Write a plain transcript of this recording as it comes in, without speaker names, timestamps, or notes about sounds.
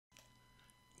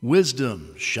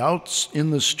Wisdom shouts in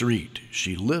the street,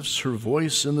 she lifts her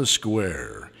voice in the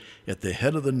square. At the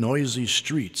head of the noisy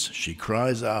streets she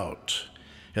cries out.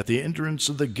 At the entrance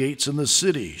of the gates in the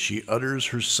city she utters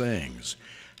her sayings.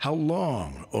 How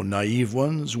long, O naive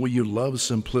ones, will you love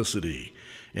simplicity?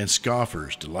 And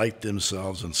scoffers delight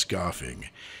themselves in scoffing,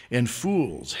 and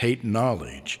fools hate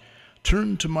knowledge.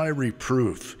 Turn to my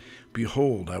reproof.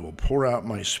 Behold, I will pour out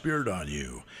my spirit on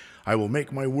you. I will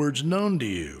make my words known to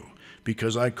you.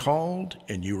 Because I called,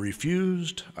 and you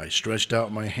refused, I stretched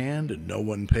out my hand, and no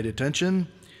one paid attention,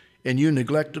 and you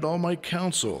neglected all my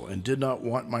counsel, and did not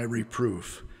want my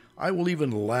reproof. I will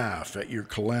even laugh at your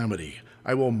calamity.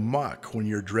 I will mock when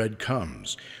your dread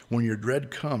comes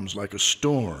like a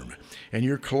storm, and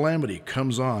your calamity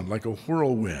comes on like a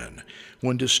whirlwind,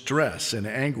 when distress and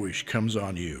anguish comes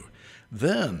on you.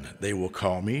 Then they will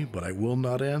call me, but I will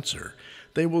not answer.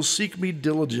 They will seek me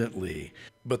diligently,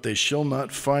 but they shall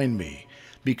not find me,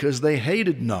 because they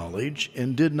hated knowledge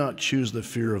and did not choose the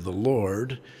fear of the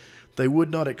Lord. They would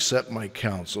not accept my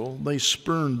counsel. They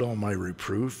spurned all my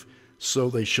reproof. So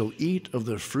they shall eat of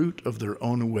the fruit of their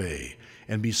own way,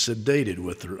 and be sedated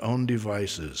with their own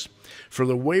devices. For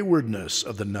the waywardness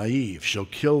of the naive shall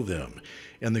kill them,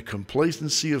 and the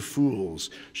complacency of fools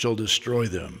shall destroy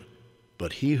them.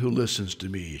 But he who listens to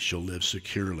me shall live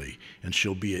securely, and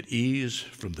shall be at ease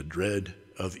from the dread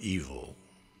of evil.